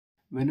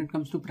When it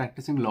comes to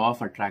practicing law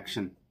of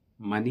attraction,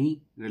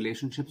 money,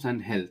 relationships,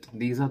 and health,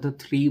 these are the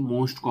three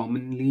most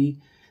commonly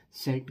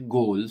set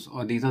goals,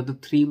 or these are the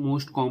three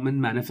most common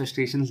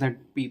manifestations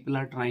that people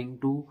are trying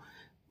to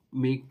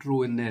make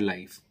true in their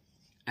life.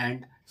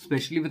 And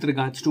especially with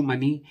regards to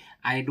money,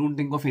 I don't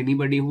think of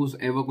anybody who's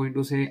ever going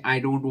to say, I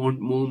don't want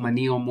more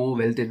money or more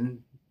wealth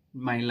in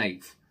my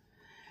life.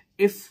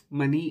 If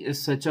money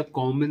is such a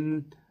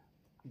common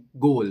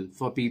goal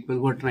for people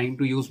who are trying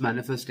to use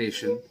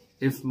manifestation,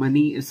 if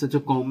money is such a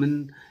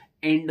common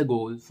end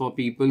goal for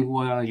people who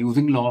are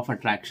using law of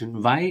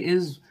attraction, why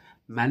is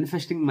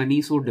manifesting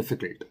money so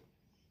difficult?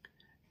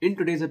 In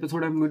today's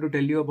episode, I'm going to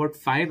tell you about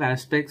 5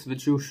 aspects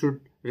which you should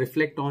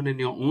reflect on in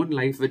your own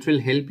life, which will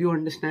help you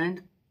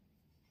understand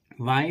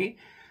why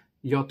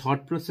your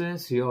thought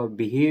process, your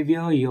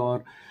behavior,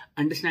 your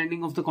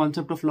understanding of the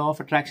concept of law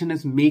of attraction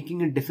is making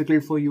it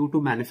difficult for you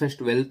to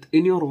manifest wealth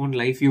in your own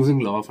life using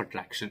law of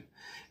attraction.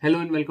 Hello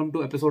and welcome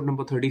to episode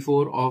number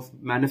 34 of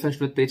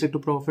Manifest with Paycheck to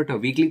Profit, a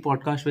weekly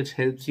podcast which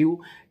helps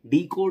you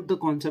decode the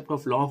concept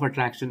of law of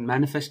attraction,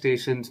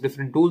 manifestations,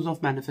 different tools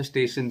of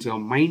manifestations, your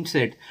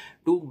mindset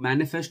to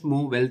manifest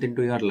more wealth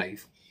into your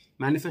life.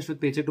 Manifest with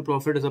Paycheck to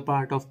Profit is a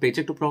part of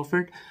Paycheck to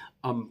Profit,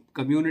 a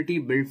community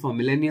built for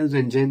millennials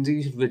and Gen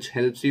Zs, which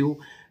helps you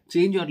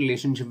change your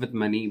relationship with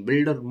money,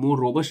 build a more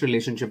robust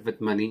relationship with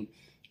money,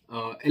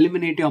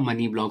 eliminate your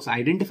money blocks,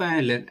 identify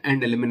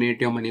and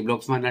eliminate your money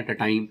blocks one at a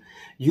time,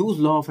 use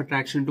law of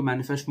attraction to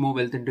manifest more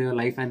wealth into your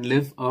life and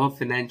live a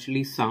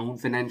financially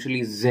sound,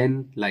 financially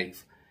zen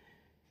life.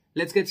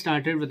 Let's get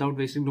started without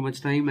wasting too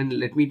much time, and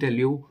let me tell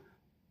you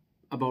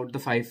about the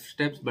 5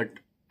 steps. But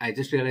I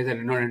just realized I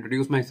did not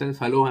introduce myself.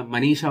 Hello, I'm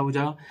Manish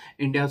Ahuja,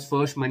 India's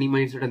first money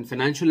mindset and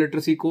financial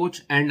literacy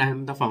coach, and I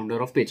am the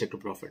founder of Paycheck to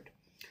Profit.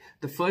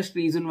 The first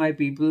reason why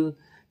people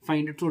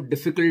find it so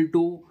difficult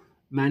to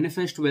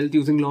manifest wealth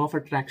using law of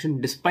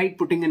attraction despite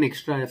putting an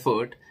extra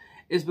effort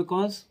is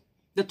because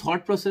the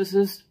thought process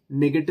is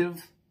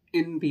negative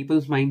in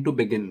people's mind to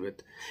begin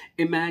with.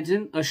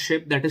 Imagine a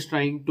ship that is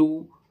trying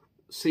to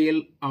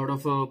sail out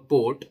of a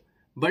port,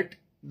 but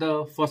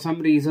for some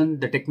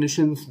reason the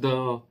technicians,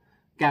 the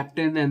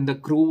captain and the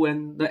crew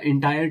and the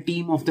entire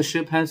team of the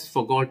ship has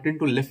forgotten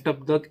to lift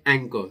up the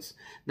anchors.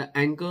 The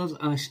anchors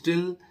are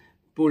still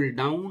pulled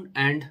down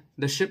and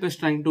the ship is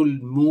trying to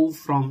move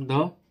from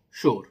the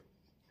shore.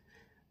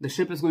 The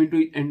ship is going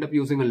to end up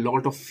using a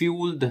lot of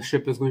fuel. The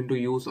ship is going to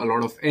use a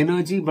lot of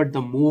energy, but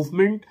the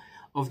movement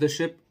of the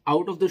ship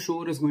out of the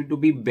shore is going to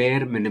be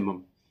bare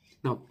minimum.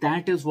 Now,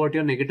 that is what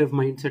your negative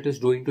mindset is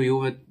doing to you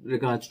with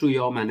regards to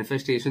your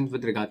manifestations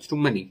with regards to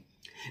money.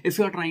 If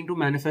you are trying to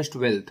manifest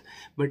wealth,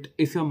 but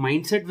if your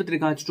mindset with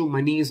regards to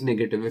money is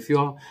negative, if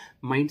your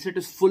mindset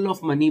is full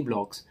of money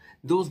blocks,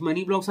 those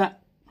money blocks are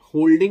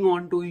holding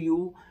on to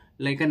you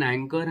like an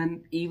anchor,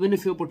 and even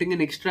if you're putting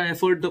an extra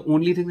effort, the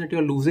only thing that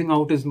you're losing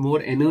out is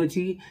more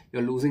energy,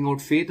 you're losing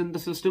out faith in the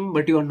system,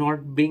 but you're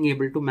not being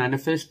able to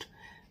manifest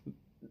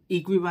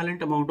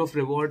equivalent amount of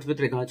rewards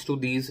with regards to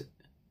these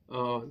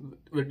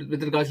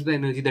with regards to the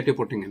energy that you're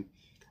putting in.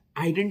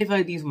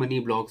 Identify these money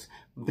blocks,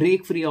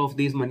 break free of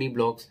these money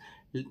blocks,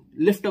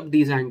 lift up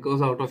these anchors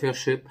out of your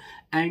ship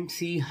and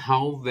see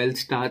how wealth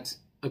starts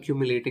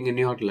accumulating in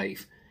your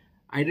life.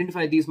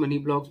 Identify these money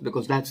blocks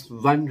because that's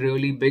one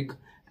really big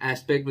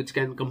aspect which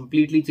can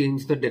completely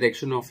change the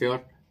direction of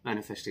your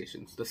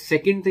manifestations. The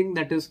second thing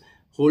that is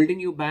holding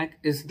you back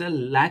is the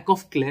lack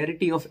of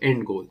clarity of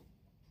end goal.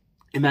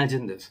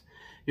 Imagine this.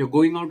 You're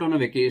going out on a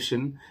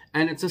vacation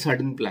and it's a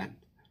sudden plan.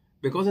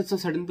 Because it's a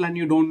sudden plan,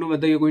 you don't know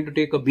whether you're going to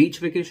take a beach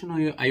vacation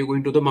or are you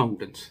going to the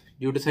mountains.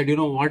 You decide, you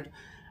know what,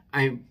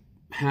 I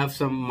have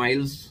some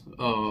miles,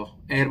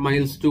 air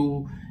miles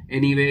to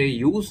anyway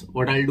use.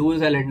 What I'll do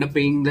is I'll end up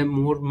paying them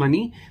more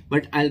money,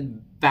 but I'll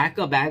pack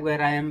a bag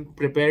where I am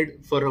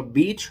prepared for a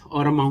beach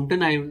or a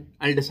mountain.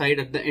 I'll decide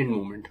at the end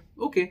moment.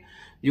 Okay,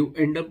 you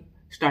end up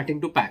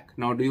starting to pack.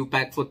 Now, do you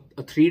pack for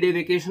a 3-day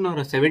vacation or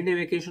a 7-day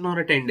vacation or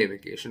a 10-day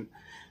vacation?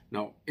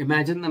 Now,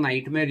 imagine the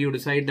nightmare. You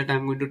decide that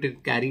I'm going to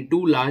carry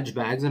 2 large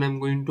bags and I'm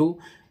going to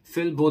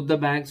fill both the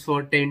bags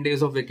for 10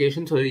 days of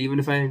vacation. So even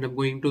if I end up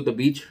going to the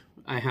beach,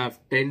 I have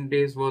 10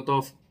 days worth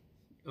of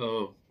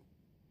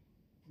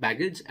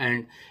baggage.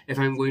 And if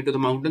I'm going to the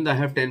mountains, I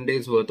have 10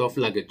 days worth of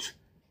luggage.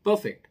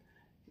 Perfect.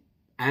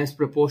 As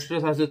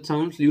preposterous as it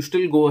sounds, you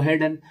still go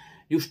ahead and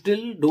you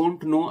still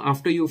don't know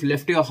after you've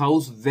left your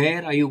house,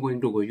 where are you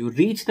going to go? You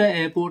reach the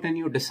airport and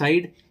you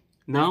decide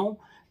now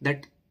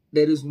that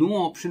there is no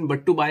option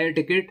but to buy a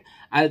ticket.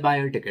 I'll buy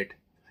a ticket.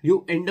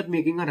 You end up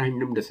making a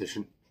random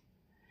decision.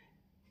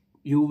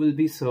 You will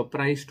be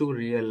surprised to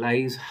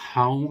realize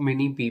how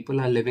many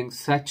people are living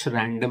such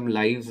random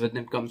lives when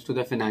it comes to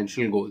the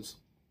financial goals.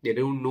 They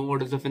don't know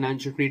what is the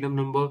financial freedom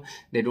number.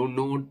 They don't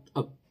know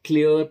a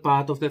clear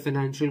path of their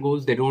financial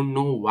goals. They don't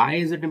know why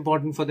is it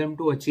important for them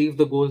to achieve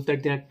the goals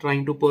that they are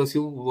trying to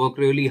pursue, work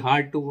really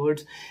hard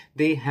towards.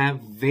 They have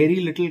very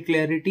little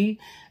clarity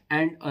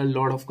and a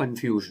lot of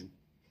confusion.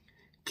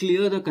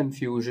 Clear the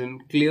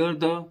confusion, clear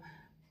the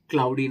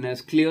cloudiness,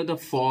 clear the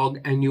fog,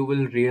 and you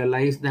will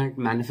realize that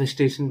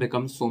manifestation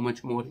becomes so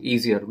much more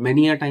easier.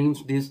 Many a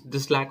times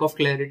this lack of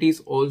clarity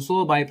is also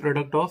a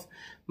byproduct of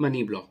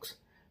money blocks.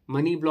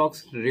 Money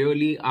blocks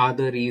really are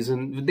the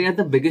reason, they are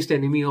the biggest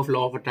enemy of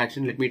law of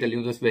attraction. Let me tell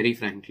you this very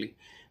frankly.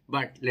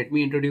 But let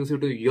me introduce you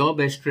to your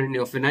best friend,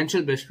 your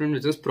financial best friend,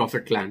 which is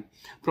Profit Clan.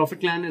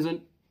 Profit Clan is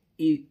an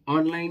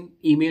online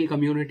email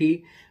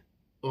community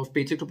of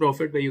Paycheck to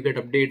Profit, where you get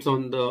updates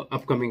on the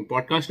upcoming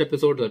podcast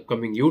episodes,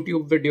 upcoming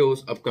YouTube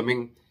videos,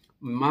 upcoming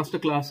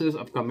masterclasses,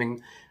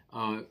 upcoming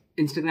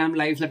Instagram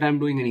lives that I'm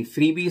doing, any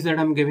freebies that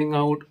I'm giving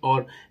out,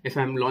 or if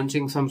I'm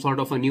launching some sort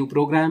of a new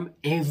program.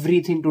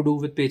 Everything to do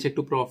with Paycheck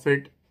to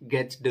Profit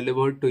gets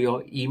delivered to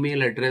your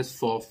email address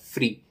for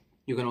free.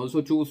 You can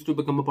also choose to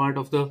become a part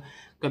of the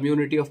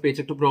community of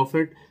Paycheck to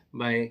Profit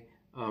by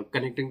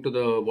connecting to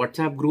the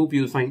WhatsApp group.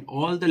 You'll find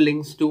all the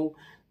links to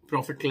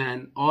Profit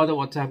Clan or the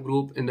WhatsApp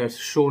group in the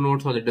show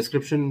notes or the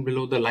description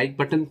below the like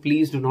button.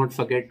 Please do not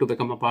forget to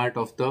become a part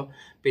of the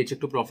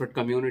Paycheck to Profit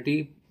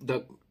community.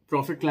 The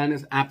Profit Clan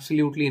is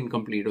absolutely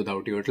incomplete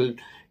without you. It'll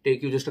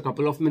take you just a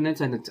couple of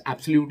minutes and it's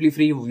absolutely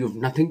free. You have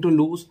nothing to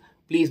lose.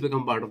 Please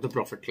become part of the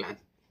Profit Clan.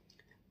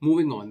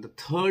 Moving on, the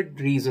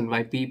third reason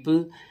why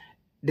people,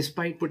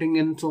 despite putting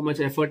in so much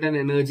effort and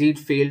energy,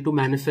 fail to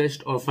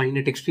manifest or find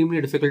it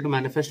extremely difficult to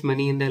manifest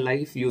money in their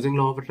life using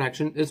law of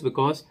attraction is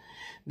because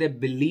their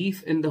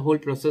belief in the whole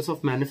process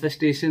of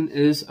manifestation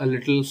is a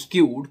little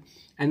skewed,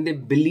 and they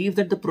believe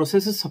that the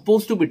process is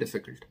supposed to be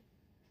difficult.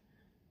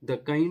 The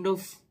kind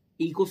of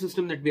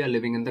ecosystem that we are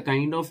living in, the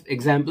kind of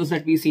examples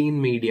that we see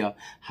in media,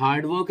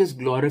 hard work is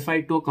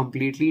glorified to a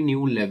completely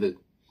new level.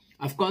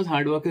 Of course,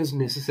 hard work is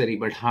necessary,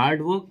 but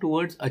hard work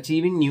towards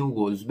achieving new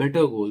goals,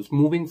 better goals,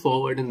 moving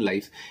forward in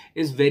life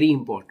is very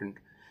important.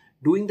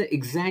 Doing the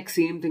exact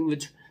same thing,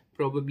 which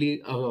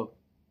probably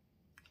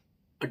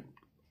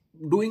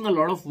doing a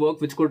lot of work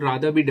which could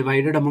rather be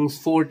divided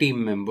amongst 4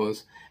 team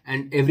members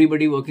and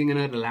everybody working in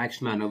a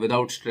relaxed manner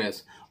without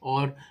stress,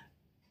 or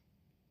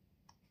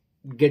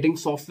getting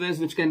softwares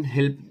which can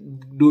help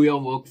do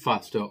your work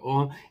faster,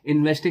 or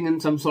investing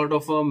in some sort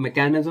of a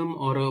mechanism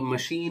or a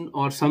machine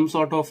or some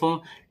sort of a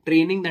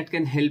training that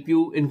can help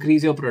you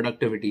increase your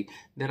productivity.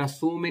 There are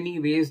so many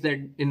ways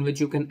that in which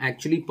you can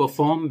actually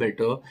perform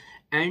better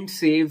and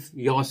save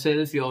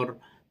yourself, your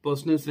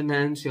personal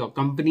finance, your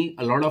company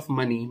a lot of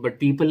money, but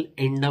people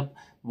end up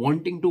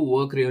wanting to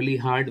work really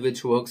hard,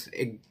 which works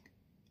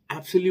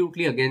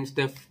absolutely against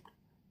their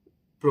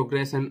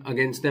progress and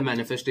against their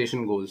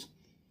manifestation goals.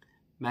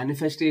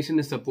 Manifestation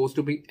is supposed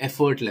to be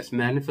effortless.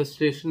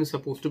 Manifestation is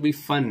supposed to be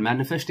fun.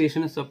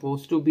 Manifestation is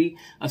supposed to be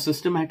a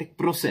systematic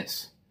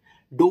process.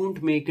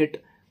 Don't make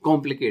it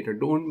complicated.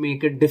 Don't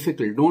make it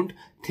difficult. Don't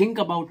think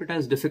about it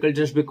as difficult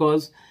just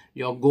because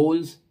your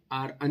goals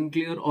are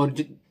unclear, or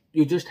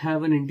you just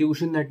have an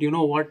intuition that, you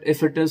know what,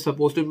 if it is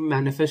supposed to be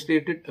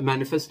manifested,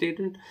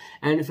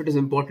 and if it is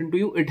important to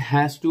you, it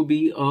has to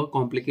be a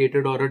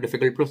complicated or a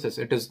difficult process.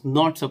 It is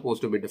not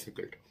supposed to be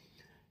difficult.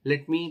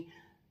 Let me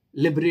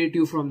liberate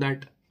you from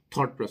that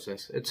thought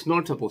process. It's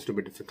not supposed to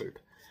be difficult.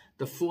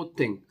 The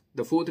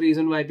fourth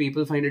reason why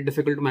people find it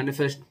difficult to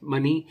manifest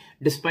money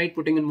despite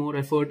putting in more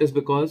effort is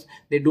because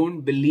they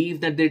don't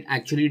believe that they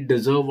actually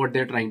deserve what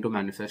they're trying to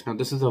manifest. Now,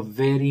 this is a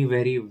very,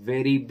 very,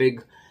 very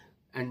big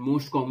and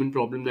most common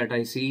problem that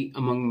I see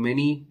among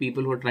many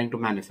people who are trying to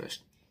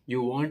manifest.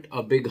 You want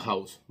a big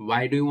house.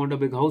 Why do you want a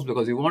big house?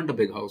 Because you want a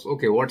big house.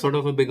 Okay, what sort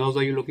of a big house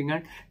are you looking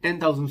at?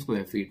 10,000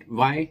 square feet.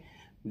 Why?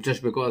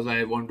 Just because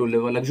I want to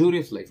live a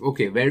luxurious life.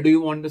 Okay, where do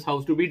you want this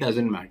house to be?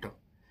 Doesn't matter.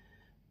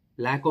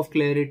 Lack of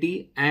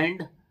clarity.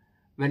 And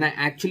when I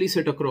actually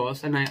sit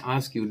across and I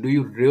ask you, do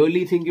you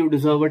really think you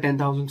deserve a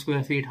 10,000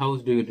 square feet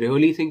house? Do you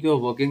really think you're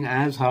working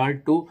as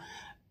hard to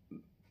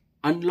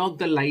unlock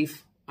the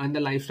life and the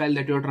lifestyle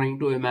that you're trying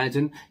to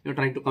imagine? You're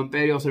trying to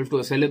compare yourself to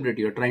a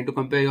celebrity. You're trying to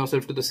compare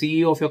yourself to the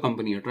CEO of your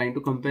company. You're trying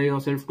to compare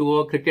yourself to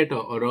a cricketer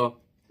or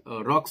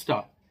a rock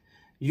star.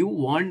 You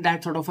want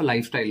that sort of a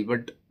lifestyle,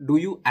 but do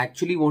you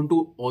actually want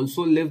to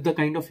also live the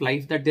kind of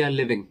life that they are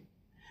living?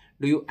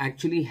 Do you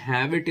actually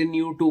have it in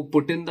you to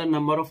put in the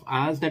number of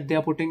hours that they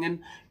are putting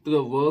in to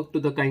the work, to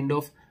the kind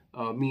of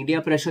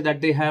media pressure that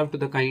they have, to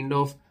the kind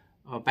of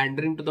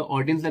pandering to the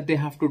audience that they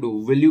have to do?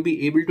 Will you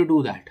be able to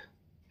do that?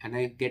 And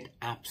I get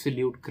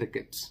absolute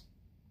crickets.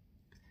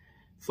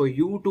 For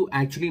you to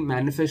actually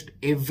manifest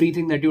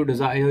everything that you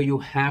desire, you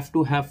have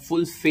to have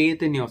full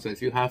faith in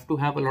yourself. You have to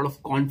have a lot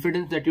of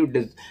confidence that you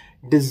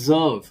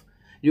deserve.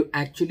 You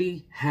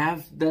actually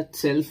have that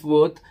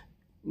self-worth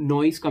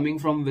noise coming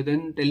from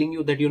within telling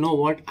you that, you know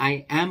what,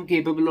 I am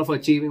capable of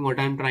achieving what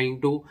I'm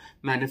trying to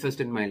manifest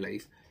in my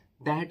life.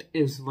 That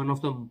is one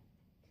of the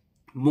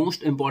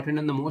most important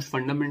and the most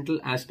fundamental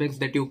aspects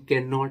that you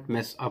cannot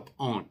mess up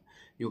on.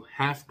 You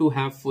have to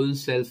have full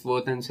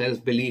self-worth and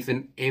self-belief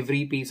in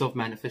every piece of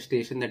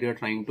manifestation that you're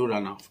trying to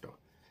run after.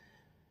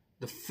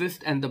 The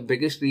fifth and the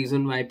biggest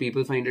reason why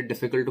people find it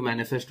difficult to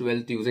manifest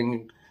wealth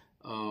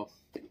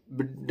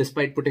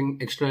despite putting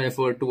extra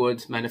effort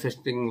towards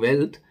manifesting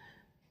wealth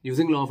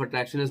using law of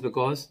attraction is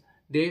because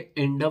they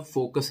end up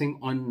focusing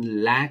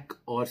on lack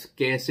or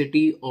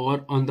scarcity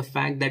or on the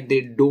fact that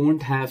they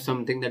don't have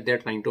something that they're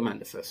trying to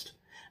manifest.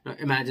 Now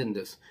imagine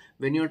this.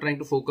 When you're trying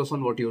to focus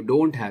on what you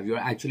don't have, you're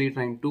actually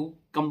trying to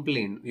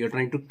complain, you're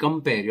trying to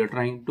compare, you're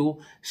trying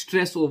to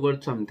stress over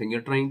something,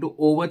 you're trying to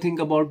overthink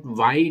about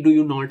why do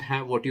you not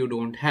have what you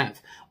don't have,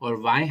 or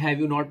why have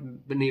you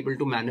not been able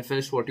to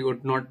manifest what you're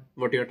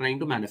trying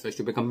to manifest.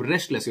 You become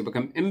restless, you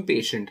become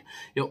impatient,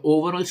 your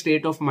overall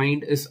state of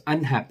mind is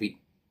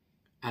unhappy.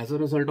 As a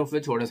result of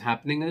which, what is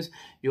happening is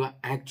you are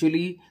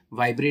actually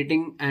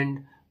vibrating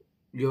and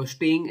you're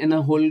staying in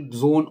a whole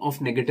zone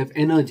of negative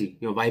energy.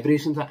 Your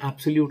vibrations are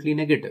absolutely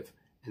negative.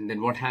 And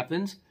then what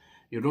happens?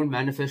 You don't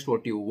manifest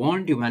what you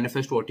want, you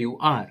manifest what you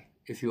are.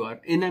 If you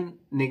are in a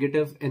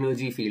negative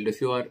energy field,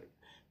 if you are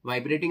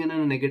vibrating in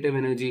a negative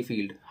energy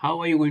field, how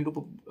are you going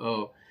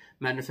to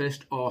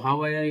manifest, or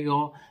how are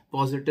your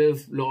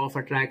positive law of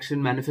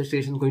attraction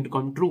manifestations going to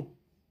come true?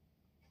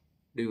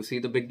 Do you see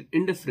the big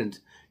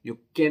indifference? You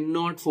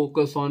cannot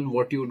focus on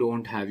what you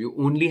don't have. You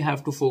only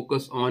have to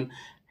focus on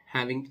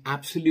having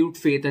absolute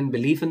faith and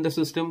belief in the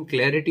system,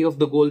 clarity of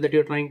the goal that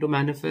you're trying to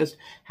manifest,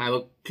 have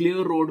a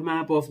clear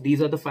roadmap of these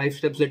are the 5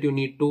 steps that you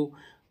need to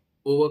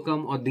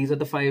overcome, or these are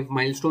the 5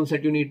 milestones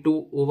that you need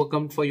to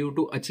overcome for you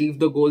to achieve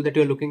the goal that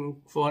you're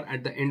looking for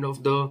at the end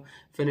of the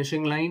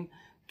finishing line.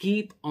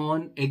 Keep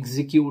on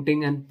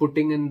executing and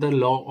putting in the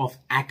law of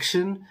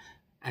action,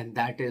 and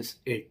that is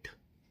it.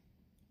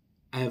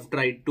 I have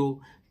tried to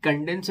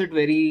condense it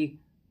very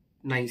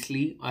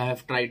nicely. I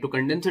have tried to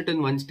condense it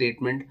in one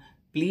statement.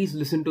 Please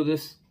listen to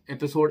this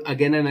episode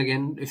again and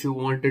again if you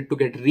want it to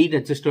get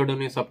re-registered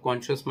on your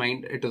subconscious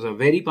mind. It is a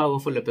very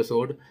powerful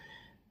episode.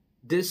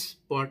 This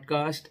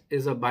podcast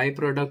is a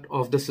byproduct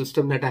of the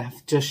system that I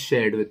have just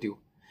shared with you.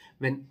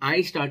 When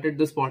I started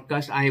this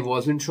podcast, I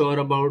wasn't sure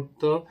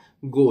about the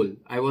goal.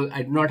 I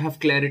did not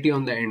have clarity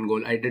on the end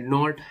goal.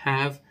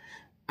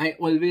 I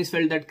always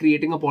felt that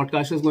creating a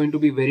podcast is going to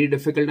be very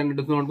difficult and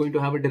it is not going to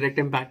have a direct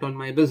impact on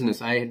my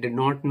business. I did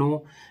not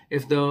know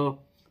if the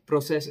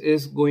process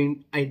is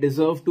going, I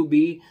deserve to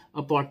be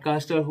a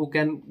podcaster who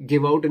can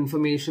give out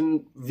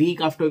information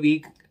week after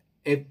week,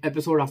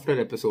 episode after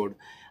episode.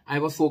 I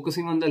was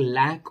focusing on the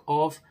lack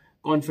of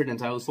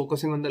confidence. I was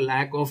focusing on the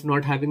lack of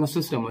not having a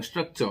system, a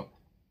structure.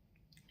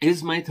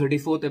 Is my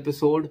 34th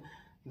episode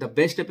the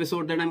best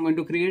episode that I'm going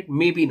to create?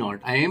 Maybe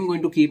not. I am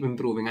going to keep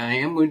improving. I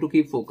am going to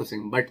keep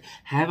focusing. But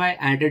have I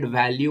added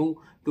value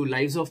to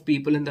lives of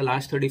people in the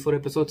last 34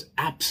 episodes?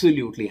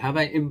 Absolutely. Have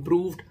I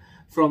improved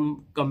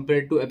from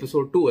compared to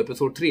episode 2,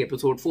 episode 3,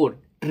 episode 4?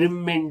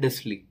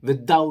 Tremendously,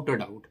 without a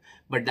doubt.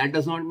 But that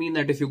does not mean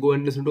that if you go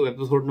and listen to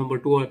episode number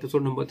 2 or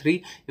episode number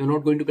 3, you're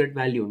not going to get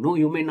value. No,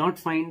 you may not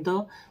find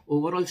the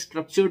overall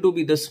structure to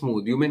be this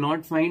smooth. You may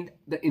not find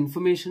the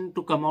information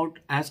to come out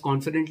as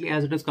confidently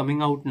as it is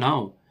coming out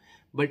now.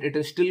 But it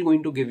is still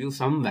going to give you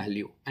some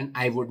value. And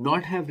I would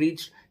not have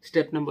reached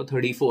step number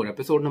 34,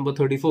 episode number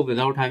 34,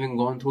 without having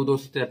gone through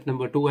those step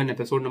number 2 and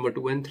episode number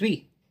 2 and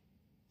 3.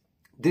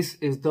 This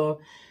is the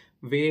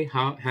way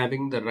how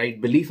having the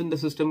right belief in the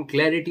system,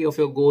 clarity of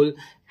your goal,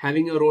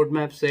 having your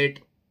roadmap set,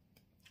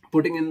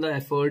 putting in the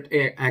effort,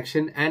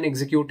 action, and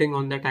executing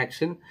on that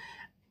action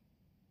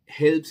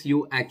helps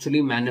you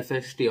actually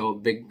manifest your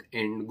big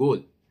end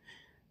goal.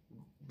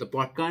 The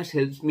podcast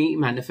helps me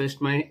manifest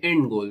my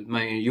end goal.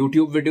 My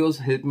YouTube videos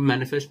help me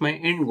manifest my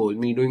end goal.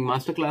 Me doing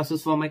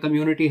masterclasses for my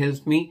community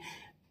helps me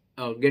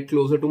get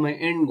closer to my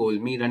end goal.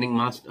 Me running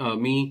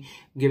me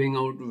giving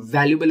out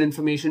valuable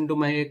information to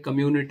my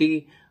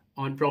community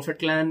on Profit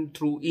Clan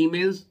through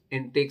emails,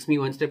 and takes me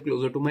one step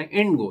closer to my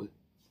end goal.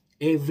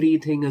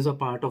 Everything is a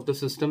part of the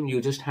system. You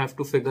just have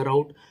to figure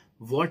out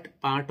what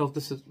part of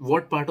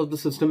the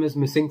system is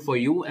missing for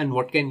you, and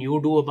what can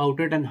you do about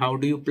it, and how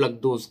do you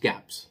plug those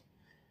gaps.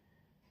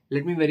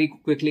 Let me very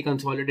quickly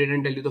consolidate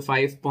and tell you the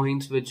 5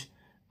 points which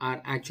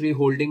are actually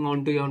holding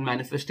on to your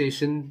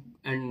manifestation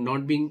and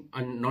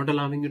not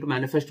allowing you to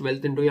manifest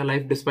wealth into your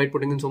life despite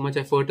putting in so much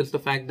effort. Is the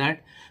fact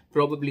that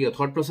probably your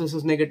thought process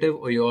is negative,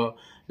 or your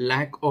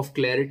lack of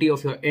clarity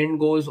of your end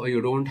goals, or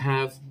you don't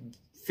have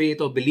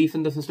faith or belief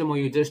in the system, or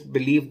you just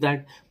believe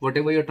that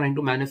whatever you're trying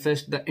to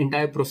manifest, the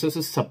entire process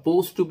is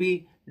supposed to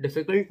be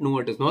difficult. No,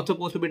 it is not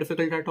supposed to be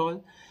difficult at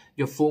all.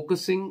 You're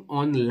focusing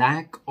on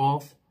lack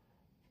of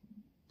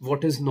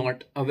what is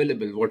not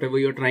available, whatever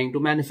you're trying to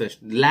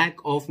manifest. Lack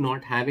of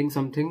not having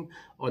something,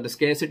 or the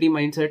scarcity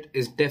mindset,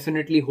 is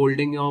definitely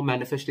holding your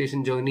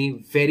manifestation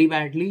journey very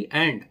badly.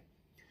 And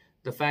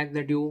the fact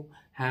that you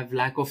have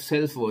lack of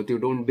self-worth, you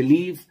don't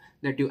believe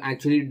that you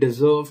actually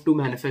deserve to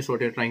manifest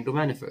what you're trying to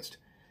manifest.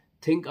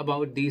 Think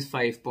about these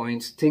 5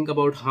 points. Think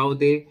about how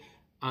they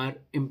are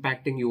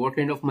impacting you. What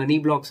kind of money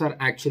blocks are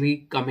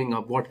actually coming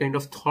up? What kind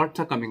of thoughts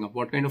are coming up?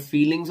 What kind of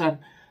feelings are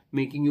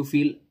making you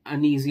feel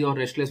uneasy or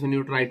restless when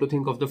you try to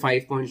think of the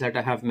 5 points that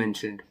I have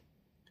mentioned?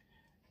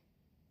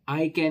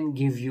 I can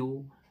give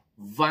you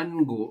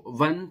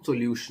one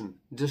solution.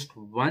 Just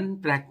one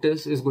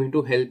practice is going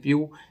to help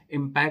you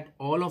impact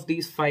all of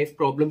these 5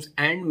 problems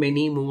and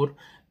many more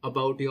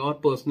about your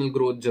personal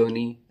growth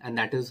journey, and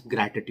that is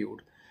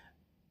gratitude.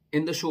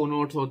 in the show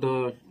notes or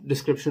the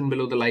description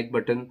below the like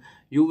button,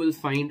 you will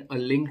find a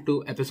link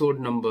to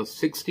episode number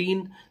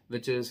 16,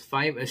 which is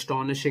 5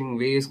 astonishing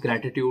ways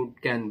gratitude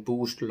can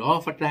boost law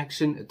of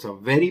attraction. It's a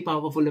very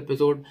powerful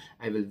episode.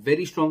 I will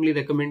very strongly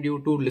recommend you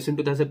to listen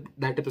to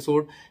that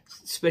episode,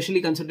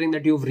 especially considering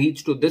that you've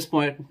reached to this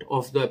point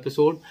of the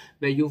episode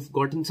where you've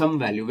gotten some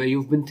value, where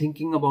you've been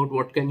thinking about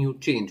what can you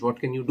change,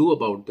 what can you do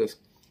about this.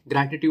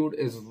 Gratitude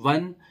is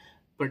one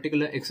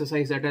particular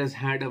exercise that has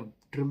had a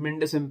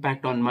tremendous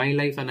impact on my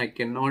life, and I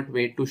cannot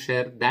wait to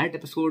share that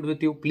episode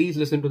with you. Please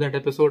listen to that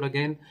episode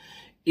again.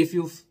 If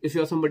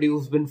you're somebody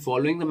who's been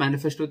following the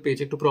Manifest with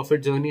Paycheck to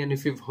Profit journey, and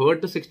if you've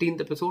heard the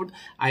 16th episode,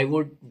 I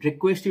would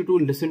request you to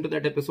listen to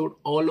that episode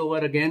all over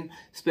again,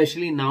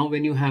 especially now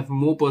when you have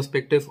more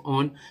perspective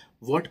on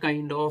what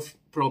kind of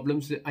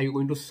problems are you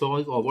going to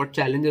solve or what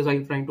challenges are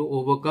you trying to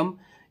overcome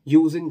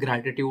using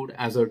gratitude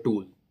as a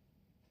tool.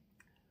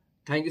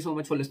 Thank you so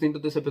much for listening to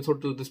this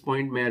episode to this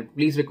point. May I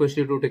please request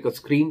you to take a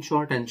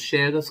screenshot and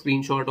share the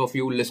screenshot of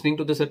you listening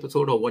to this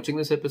episode or watching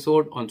this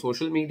episode on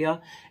social media,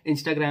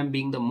 Instagram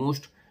being the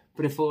most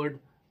preferred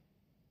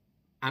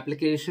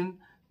application.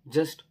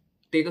 Just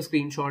take a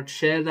screenshot,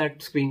 share that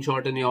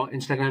screenshot in your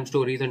Instagram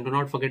stories, and do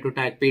not forget to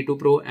tag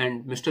Pay2Pro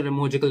and Mr.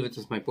 Emojical, which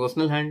is my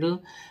personal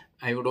handle.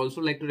 I would also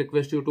like to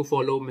request you to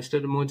follow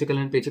Mr. Emojical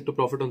and Paycheck to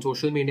Profit on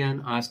social media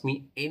and ask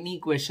me any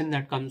question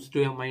that comes to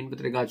your mind with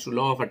regards to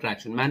law of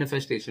attraction,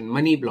 manifestation,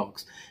 money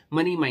blocks,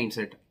 money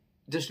mindset.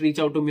 Just reach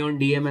out to me on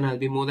DM and I'll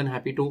be more than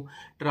happy to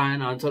try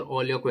and answer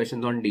all your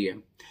questions on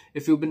DM.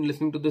 If you've been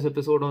listening to this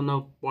episode on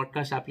a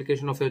podcast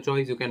application of your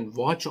choice, you can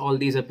watch all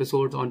these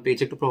episodes on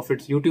Paycheck to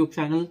Profit's YouTube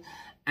channel.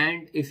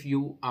 And if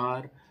you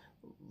are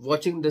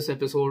watching this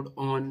episode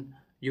on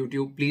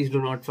YouTube, please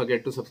do not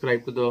forget to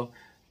subscribe to the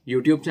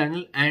YouTube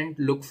channel and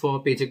look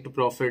for Paycheck to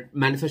Profit,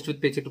 Manifest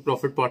with Paycheck to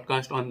Profit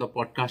podcast on the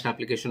podcast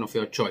application of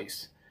your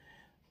choice.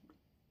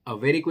 A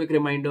very quick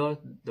reminder,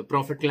 the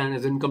Profit Clan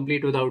is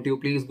incomplete without you.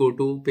 Please go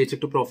to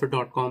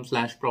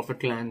paychecktопроfit.com/Profit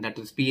Clan. That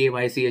is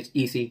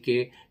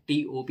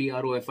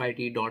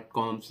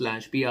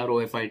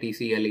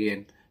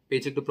paychecktопроfit.com/ProfitClan.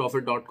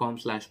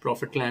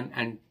 Paychecktопроfit.com/Profit Clan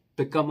and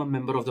become a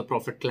member of the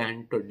Profit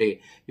Clan today.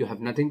 You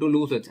have nothing to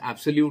lose. It's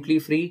absolutely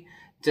free.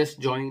 Just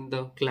join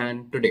the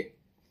clan today.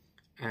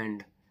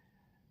 And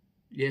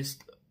yes,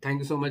 thank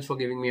you so much for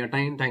giving me your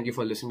time. Thank you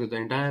for listening to the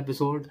entire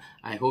episode.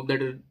 I hope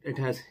that it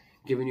has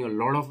given you a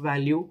lot of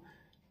value.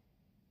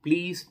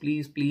 Please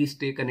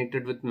stay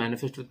connected with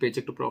Manifest with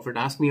Paycheck to Profit.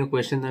 Ask me a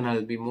question and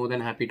I'll be more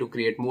than happy to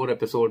create more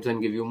episodes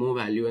and give you more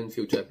value in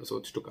future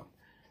episodes to come.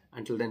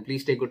 Until then,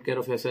 please take good care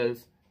of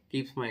yourself.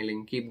 Keep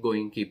smiling, keep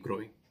going, keep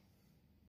growing.